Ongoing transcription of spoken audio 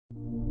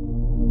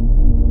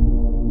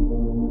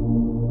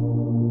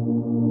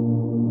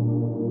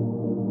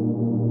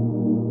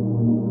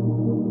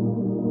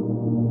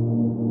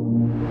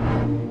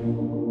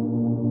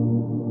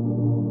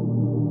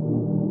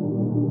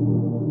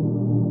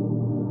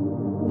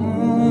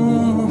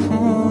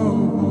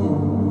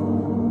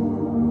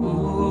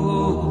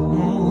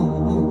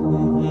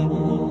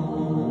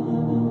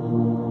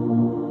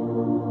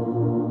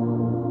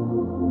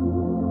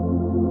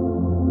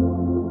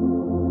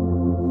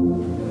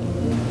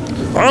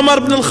Umar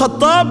ibn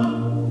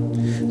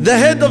al-Khattab, the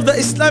head of the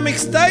Islamic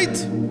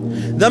State,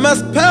 the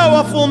most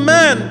powerful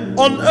man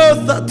on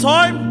earth that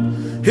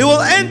time, he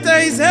will enter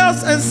his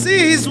house and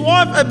see his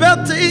wife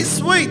about to eat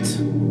sweet.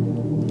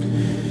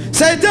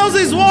 So he tells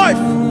his wife,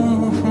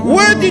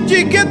 where did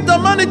you get the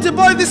money to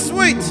buy this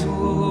sweet?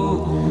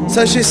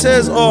 So she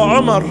says, oh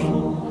Umar,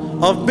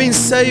 I've been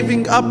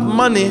saving up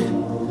money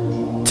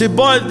to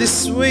buy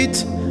this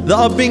sweet that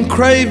I've been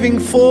craving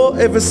for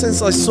ever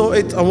since I saw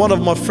it at one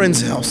of my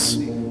friend's house.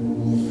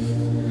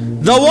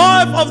 The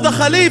wife of the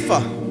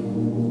Khalifa,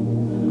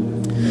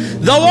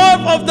 the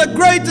wife of the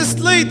greatest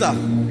leader,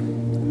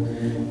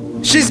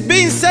 she's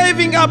been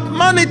saving up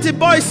money to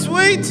buy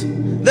sweet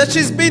that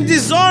she's been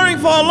desiring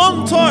for a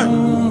long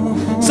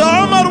time. So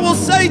Umar will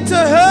say to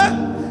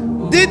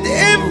her, did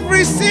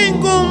every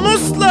single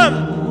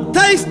Muslim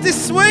taste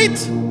this sweet?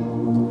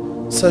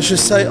 So she'll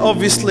say,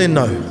 obviously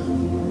no.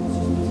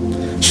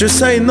 She'll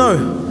say no,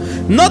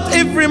 not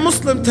every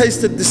Muslim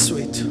tasted this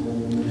sweet.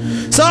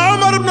 So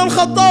Umar ibn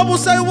al-Khattab will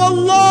say,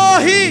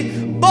 Wallahi,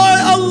 by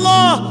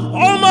Allah,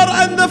 Umar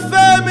and the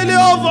family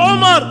of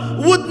Umar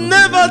would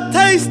never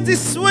taste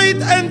this sweet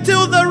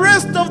until the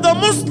rest of the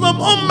Muslim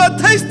Ummah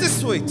taste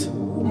this sweet.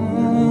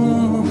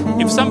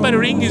 If somebody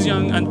rings you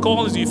and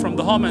calls you from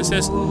the home and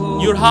says,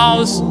 your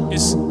house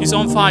is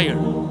on fire,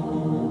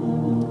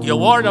 you're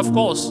worried, of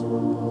course.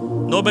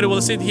 Nobody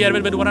will sit here,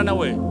 everybody will run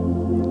away.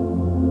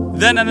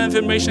 Then an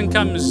information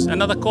comes,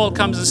 another call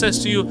comes and says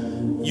to you,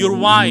 your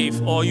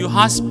wife or your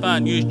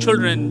husband, your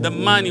children, the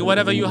money,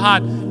 whatever you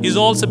had is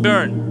also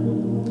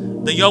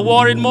burned. Then you're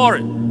worried more.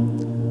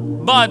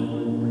 But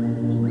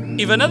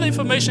if another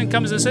information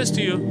comes and says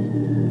to you,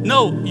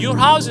 no, your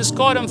house is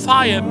caught on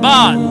fire,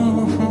 but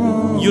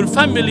your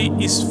family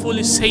is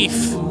fully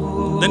safe,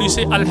 then you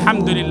say,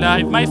 Alhamdulillah,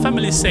 if my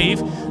family is safe,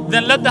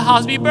 then let the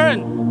house be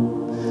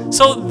burned.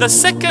 So the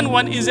second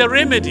one is a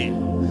remedy.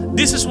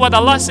 This is what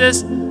Allah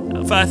says,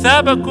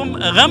 فَأَثَابَكُمْ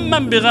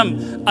غَمًّا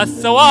بِغَمٍّ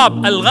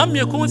الثَّوَابِ الْغَمْ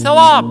يَكُونْ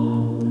ثَوَابِ.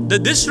 The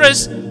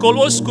distress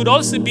could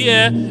also be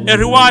a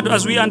reward,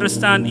 as we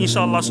understand,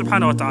 inshallah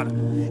subhanahu wa ta'ala.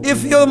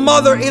 If your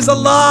mother is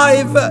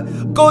alive,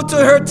 go to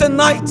her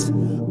tonight.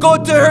 Go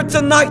to her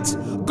tonight.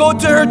 Go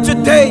to her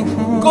today.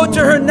 Go to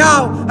her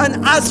now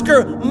and ask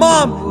her,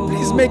 Mom,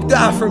 please make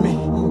dua for me.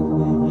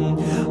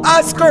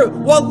 Ask her,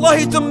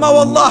 Wallahi thumma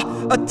wallah,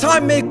 a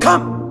time may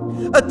come.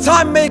 A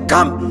time may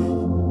come.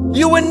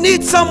 You will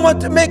need someone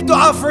to make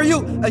dua for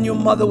you, and your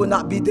mother will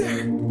not be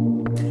there.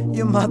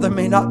 Your mother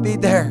may not be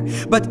there,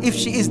 but if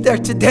she is there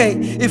today,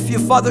 if your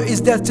father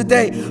is there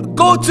today,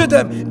 go to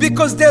them,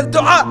 because their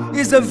dua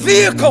is a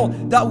vehicle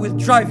that will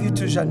drive you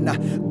to Jannah.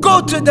 Go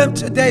to them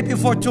today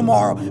before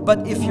tomorrow.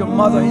 But if your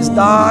mother is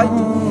died,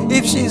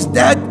 if she's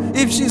dead,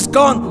 if she's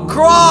gone,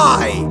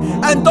 cry.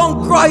 And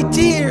don't cry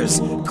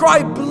tears,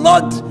 cry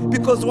blood,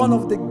 because one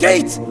of the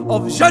gates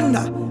of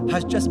Jannah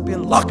has just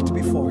been locked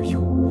before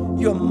you.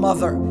 Your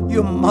mother,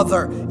 your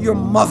mother, your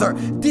mother,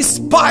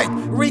 despite,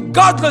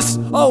 regardless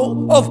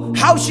of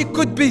how she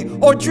could be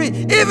or treat,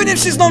 even if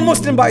she's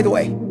non-Muslim, by the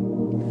way.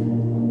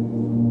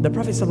 The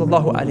Prophet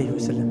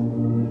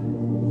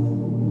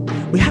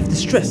ﷺ, we have to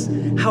stress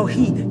how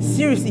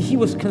he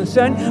was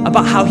concerned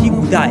about how he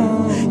would die.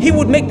 He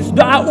would make this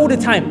dua all the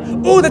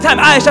time. All the time.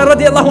 Aisha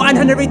radiallahu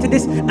anha narrated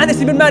this. Anas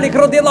ibn Malik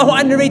radiallahu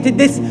anha narrated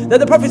this. That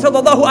the Prophet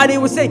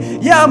ﷺ would say,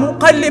 Ya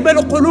muqallib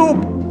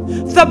al-qulub,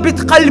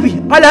 ثبت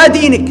قلبي على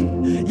دينك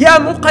يا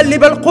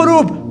مقلب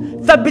القلوب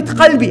ثبت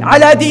قلبي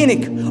على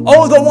دينك.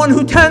 Oh, the one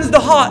who turns the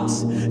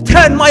hearts,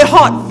 turn my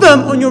heart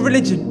firm on your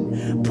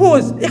religion.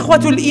 Pause.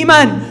 Ikhwatul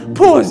Iman.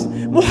 Pause.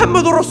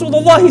 Muhammadur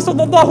Rasulullah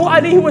sallallahu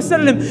alayhi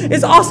wasallam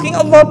is asking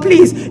Allah,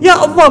 please, Ya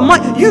Allah, my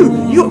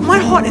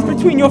heart is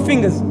between your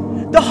fingers.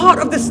 The heart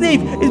of the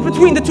slave is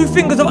between the two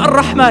fingers of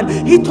Ar-Rahman.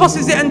 He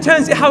tosses it and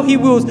turns it how he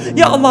wills.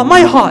 Ya Allah,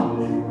 my heart,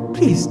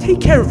 please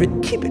take care of it.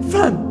 Keep it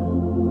firm.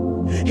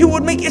 He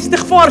would make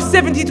istighfar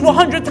 70 to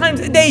 100 times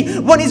a day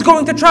when he's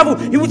going to travel.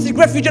 He would seek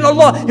refuge in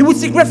Allah. He would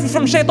seek refuge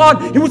from shaitan.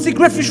 He would seek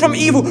refuge from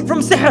evil,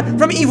 from sihr,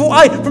 from evil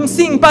eye, from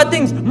seeing bad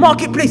things,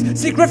 marketplace.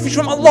 Seek refuge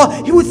from Allah.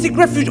 He would seek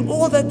refuge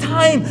all the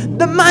time.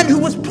 The man who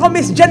was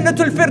promised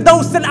Jannatul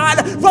Firdaus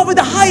al-A'la, rather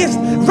the highest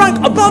rank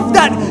above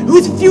that,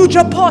 whose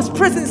future, past,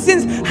 present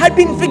sins had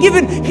been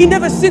forgiven. He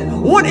never sinned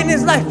one in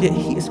his life, yet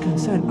he is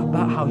concerned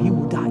about how he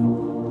will die.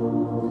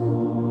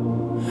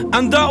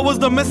 And that was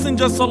the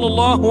Messenger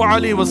sallallahu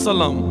alaihi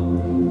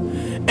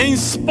wasallam. In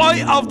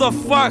spite of the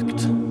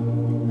fact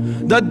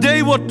that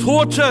they were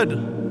tortured,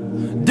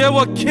 they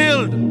were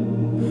killed,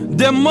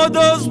 their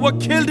mothers were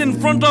killed in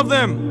front of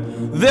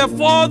them, their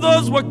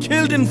fathers were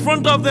killed in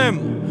front of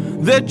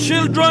them, their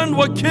children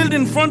were killed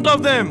in front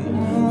of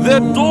them, their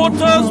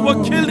daughters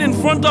were killed in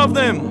front of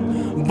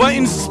them. But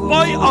in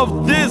spite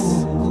of this,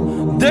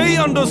 they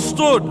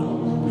understood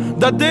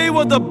that they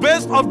were the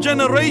best of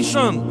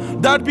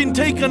generation that had been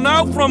taken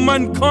out from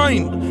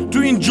mankind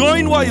to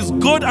enjoin what is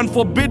good and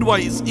forbid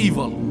what is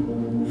evil.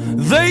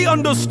 They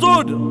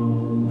understood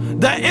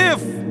that if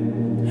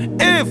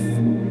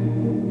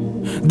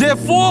their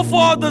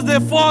forefathers,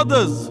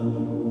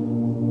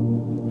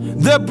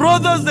 their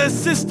brothers, their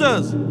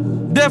sisters,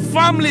 their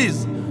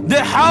families,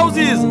 their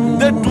houses,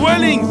 their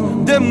dwellings,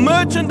 their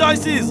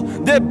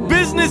merchandises, their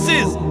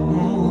businesses.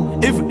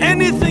 If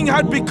anything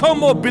had become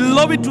more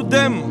beloved to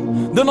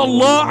them than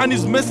Allah and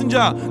His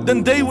Messenger,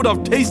 then they would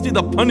have tasted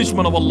the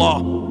punishment of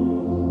Allah.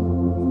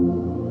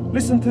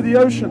 Listen to the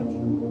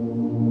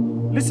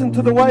ocean. Listen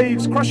to the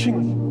waves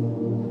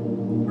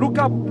crushing. Look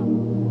up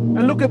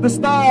and look at the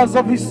stars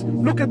of His,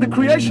 look at the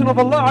creation of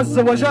Allah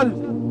Azza wa Jal.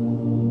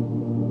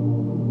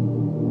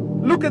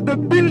 Look at the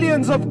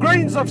billions of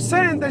grains of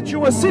sand that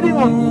you are sitting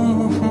on.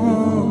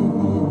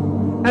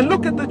 And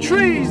look at the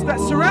trees that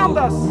surround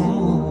us.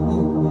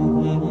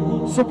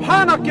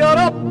 Subhanak Ya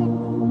Rab.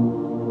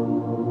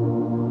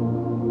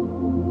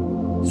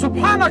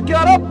 Subhanak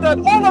Ya Rab, that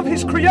all of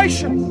His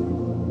creation,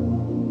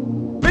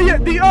 be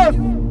it the earth,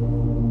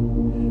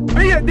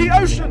 be it the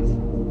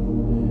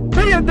ocean,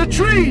 be it the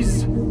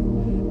trees,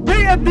 be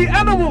it the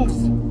animals,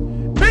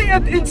 be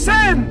it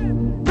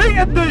insan, be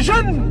it the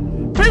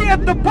jinn, be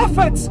it the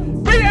prophets,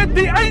 be it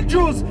the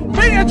angels,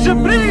 be it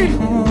Jibreel,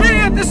 be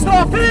it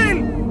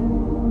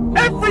Israfil,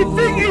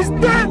 everything is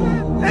dead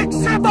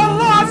except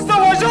Allah Azza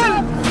wa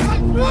Jal.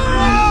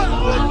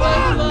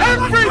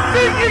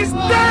 Everything is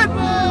dead.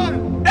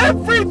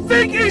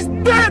 Everything is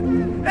dead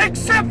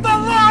except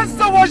Allah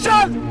Azza wa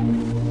Jal.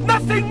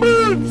 Nothing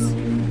moves,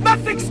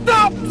 nothing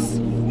stops,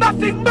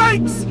 nothing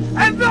makes,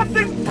 and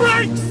nothing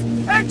breaks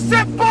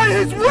except by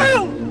His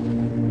will.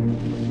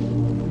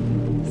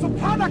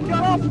 Subhanak Ya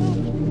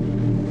Rab.